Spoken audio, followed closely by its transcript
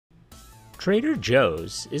Trader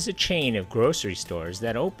Joe's is a chain of grocery stores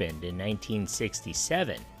that opened in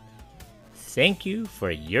 1967. Thank you for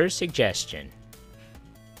your suggestion.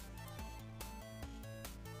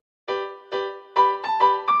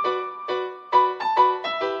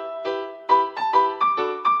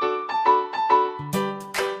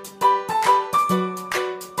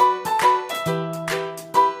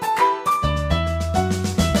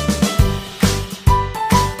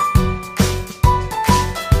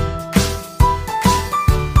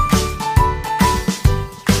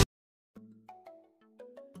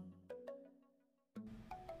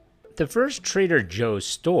 The first Trader Joe's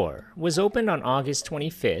store was opened on August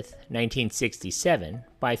 25, 1967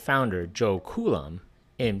 by founder Joe Coulombe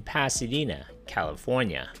in Pasadena,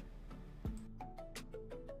 California.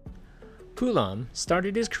 Coulombe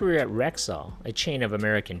started his career at Rexall, a chain of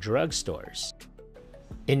American drugstores.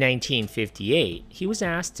 In 1958, he was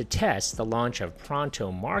asked to test the launch of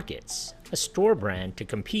Pronto Markets, a store brand to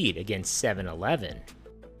compete against 7-Eleven.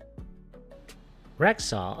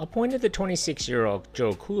 Rexall appointed the 26-year-old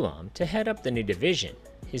Joe Coulombe to head up the new division.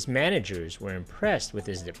 His managers were impressed with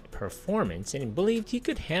his performance and believed he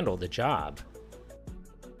could handle the job.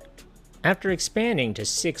 After expanding to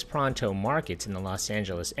 6 Pronto Markets in the Los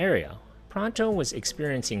Angeles area, Pronto was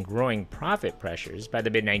experiencing growing profit pressures by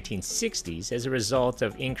the mid-1960s as a result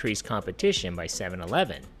of increased competition by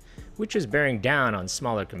 7-Eleven, which was bearing down on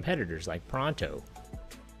smaller competitors like Pronto.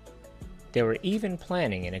 They were even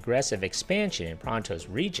planning an aggressive expansion in Pronto's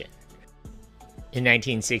region. In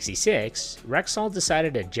 1966, Rexall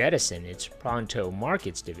decided to jettison its Pronto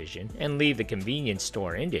Markets division and leave the convenience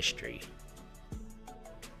store industry.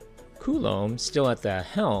 Coulombe, still at the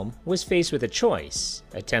helm, was faced with a choice: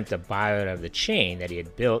 attempt a buyout of the chain that he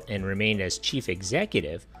had built and remained as chief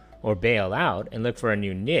executive, or bail out and look for a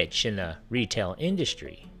new niche in the retail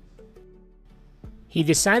industry. He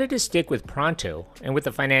decided to stick with Pronto, and with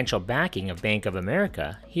the financial backing of Bank of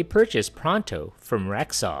America, he purchased Pronto from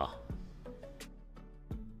Rexall.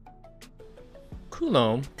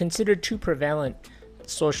 Coulombe considered 2 prevalent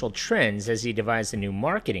social trends as he devised a new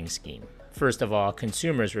marketing scheme. First of all,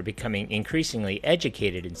 consumers were becoming increasingly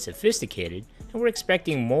educated and sophisticated and were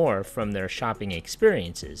expecting more from their shopping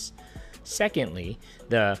experiences. Secondly,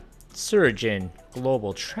 the surge in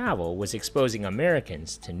global travel was exposing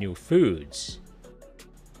Americans to new foods.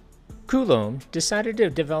 Coulombe decided to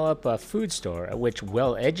develop a food store at which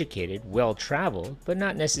well-educated, well-traveled, but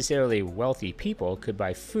not necessarily wealthy people could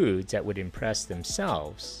buy foods that would impress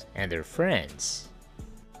themselves and their friends.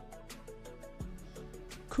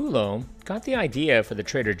 Coulombe got the idea for the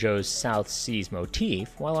Trader Joe's South Seas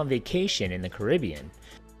motif while on vacation in the Caribbean.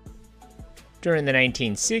 During the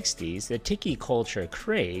 1960s, the tiki culture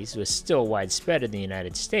craze was still widespread in the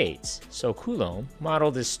United States, so Coulombe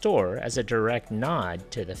modeled his store as a direct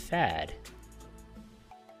nod to the fad.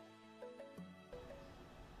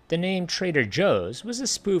 The name Trader Joe's was a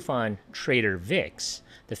spoof on Trader Vic's,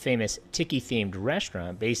 the famous tiki-themed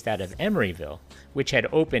restaurant based out of Emeryville, which had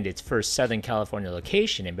opened its first Southern California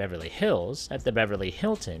location in Beverly Hills at the Beverly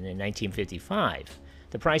Hilton in 1955.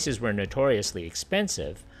 The prices were notoriously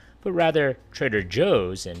expensive, but rather Trader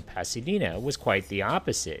Joe's in Pasadena was quite the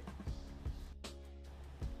opposite,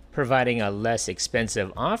 providing a less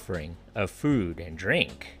expensive offering of food and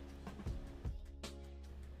drink.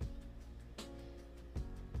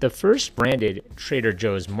 The first branded Trader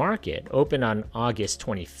Joe's Market opened on August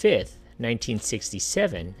 25,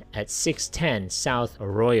 1967 at 610 South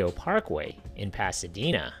Arroyo Parkway in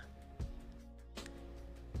Pasadena.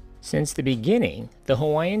 Since the beginning, the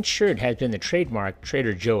Hawaiian shirt has been the trademark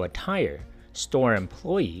Trader Joe attire. Store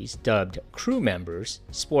employees, dubbed crew members,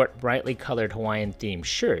 sport brightly colored Hawaiian-themed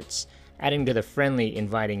shirts, adding to the friendly,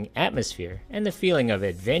 inviting atmosphere and the feeling of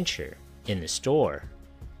adventure in the store.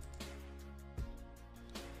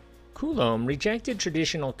 Coulombe rejected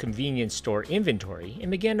traditional convenience store inventory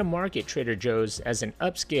and began to market Trader Joe's as an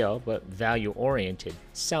upscale but value-oriented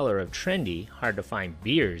seller of trendy, hard-to-find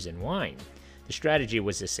beers and wine. The strategy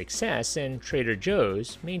was a success, and Trader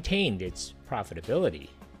Joe's maintained its profitability.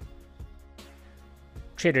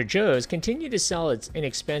 Trader Joe's continued to sell its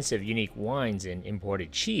inexpensive, unique wines and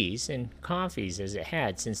imported cheese and coffees as it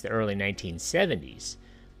had since the early 1970s,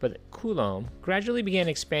 but Coulombe gradually began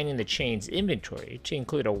expanding the chain's inventory to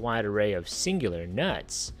include a wide array of singular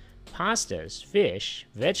nuts, pastas, fish,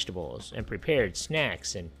 vegetables, and prepared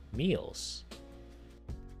snacks and meals.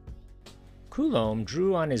 Coulombe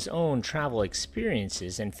drew on his own travel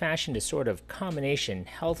experiences and fashioned a sort of combination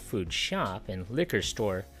health food shop and liquor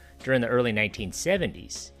store During the early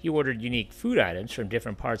 1970s, he ordered unique food items from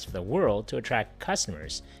different parts of the world to attract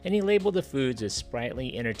customers, and he labeled the foods with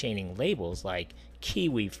sprightly, entertaining labels like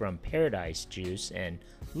kiwi from paradise juice and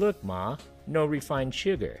look ma, no refined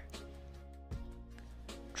sugar.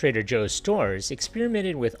 Trader Joe's stores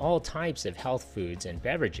experimented with all types of health foods and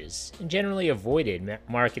beverages, and generally avoided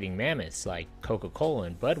marketing mammoths like Coca-Cola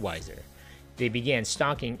and Budweiser. They began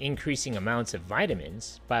stocking increasing amounts of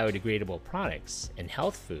vitamins, biodegradable products, and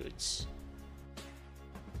health foods.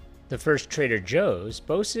 The first Trader Joe's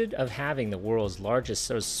boasted of having the world's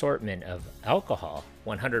largest assortment of alcohol,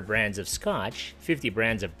 100 brands of scotch, 50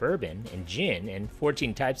 brands of bourbon and gin, and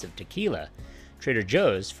 14 types of tequila. Trader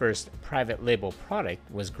Joe's first private label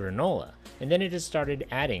product was granola, and then it has started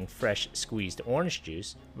adding fresh squeezed orange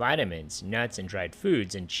juice, vitamins, nuts and dried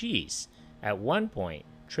foods, and cheese. At one point,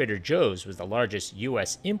 Trader Joe's was the largest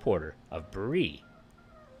U.S. importer of brie.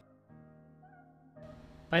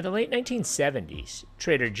 By the late 1970s,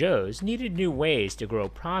 Trader Joe's needed new ways to grow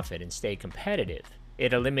profit and stay competitive.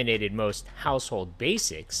 It eliminated most household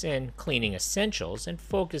basics and cleaning essentials and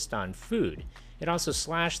focused on food. It also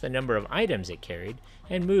slashed the number of items it carried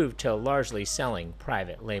and moved to largely selling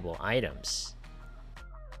private label items.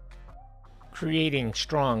 Creating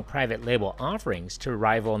strong private label offerings to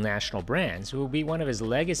rival national brands will be one of his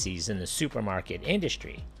legacies in the supermarket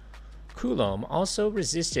industry. Coulombe also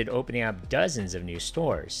resisted opening up dozens of new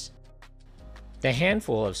stores. The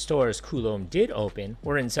handful of stores Coulombe did open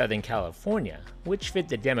were in Southern California, which fit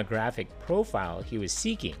the demographic profile he was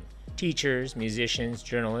seeking: teachers, musicians,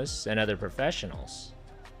 journalists, and other professionals.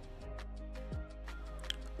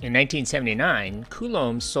 In 1979,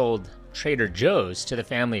 Coulombe sold Trader Joe's to the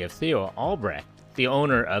family of Theo Albrecht, the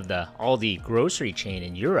owner of the Aldi grocery chain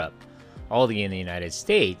in Europe. Aldi in the United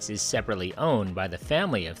States is separately owned by the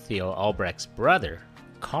family of Theo Albrecht's brother,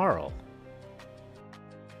 Carl.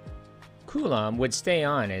 Coulombe would stay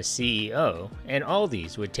on as CEO, and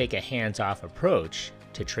Aldi's would take a hands-off approach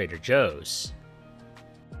to Trader Joe's.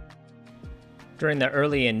 During the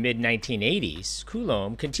early and mid-1980s,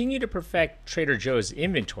 Coulombe continued to perfect Trader Joe's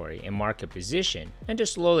inventory and market position and to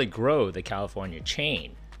slowly grow the California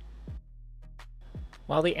chain.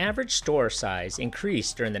 While the average store size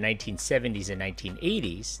increased during the 1970s and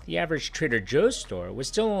 1980s, the average Trader Joe's store was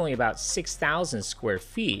still only about 6,000 square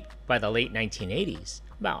feet by the late 1980s,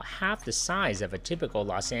 about half the size of a typical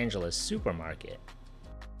Los Angeles supermarket.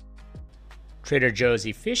 Trader Joe's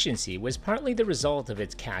efficiency was partly the result of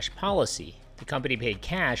its cash policy. The company paid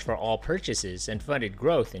cash for all purchases and funded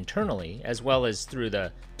growth internally, as well as through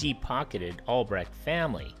the deep-pocketed Albrecht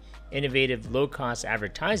family. Innovative, low-cost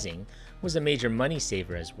advertising was a major money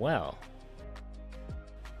saver as well.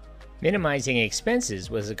 Minimizing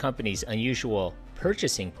expenses was the company's unusual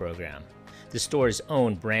purchasing program. The store's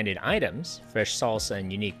own branded items, fresh salsa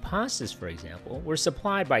and unique pastas for example, were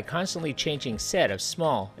supplied by a constantly changing set of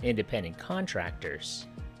small, independent contractors.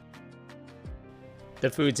 The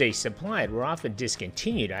foods they supplied were often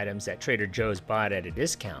discontinued items that Trader Joe's bought at a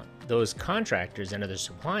discount. Those contractors and other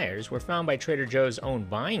suppliers were found by Trader Joe's own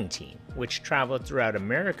buying team, which traveled throughout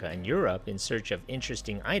America and Europe in search of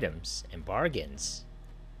interesting items and bargains.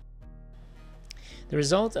 The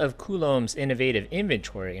result of Coulombe's innovative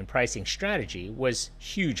inventory and pricing strategy was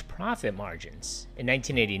huge profit margins. In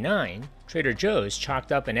 1989, Trader Joe's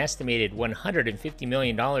chalked up an estimated $150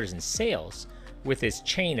 million in sales with its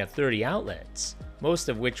chain of 30 outlets, most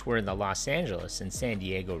of which were in the Los Angeles and San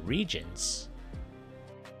Diego regions.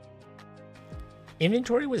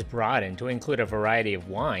 Inventory was broadened to include a variety of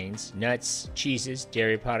wines, nuts, cheeses,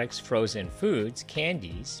 dairy products, frozen foods,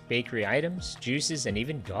 candies, bakery items, juices, and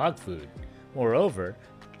even dog food. Moreover,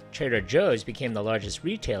 Trader Joe's became the largest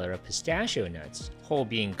retailer of pistachio nuts, whole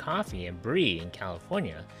bean coffee, and brie in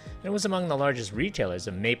California, and was among the largest retailers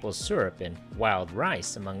of maple syrup and wild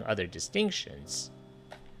rice, among other distinctions.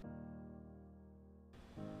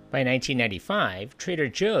 By 1995, Trader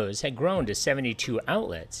Joe's had grown to 72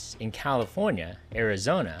 outlets in California,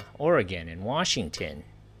 Arizona, Oregon, and Washington.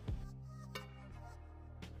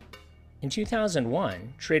 In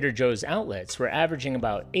 2001, Trader Joe's outlets were averaging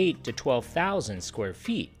about 8,000 to 12,000 square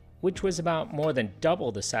feet, which was about more than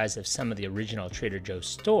double the size of some of the original Trader Joe's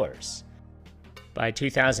stores. By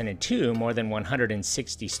 2002, more than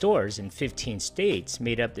 160 stores in 15 states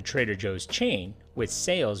made up the Trader Joe's chain, with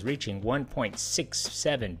sales reaching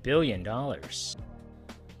 $1.67 billion.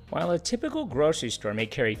 While a typical grocery store may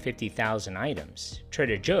carry 50,000 items,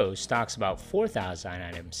 Trader Joe's stocks about 4,000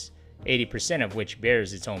 items, 80% of which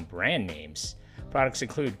bears its own brand names. Products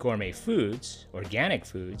include gourmet foods, organic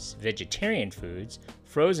foods, vegetarian foods,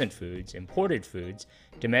 frozen foods, imported foods,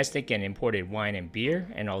 domestic and imported wine and beer,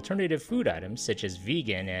 and alternative food items such as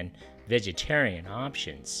vegan and vegetarian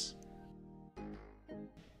options.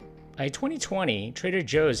 By 2020, Trader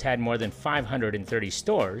Joe's had more than 530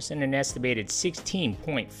 stores and an estimated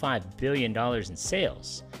 $16.5 billion in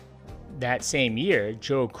sales. That same year,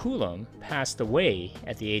 Joe Coulombe passed away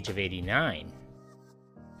at the age of 89.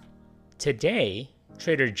 Today,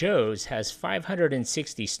 Trader Joe's has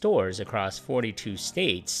 560 stores across 42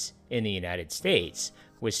 states in the United States,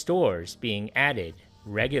 with stores being added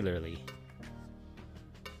regularly.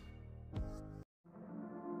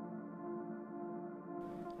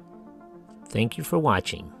 Thank you for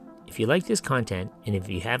watching. If you like this content, and if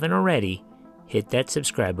you haven't already, hit that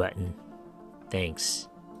subscribe button. Thanks.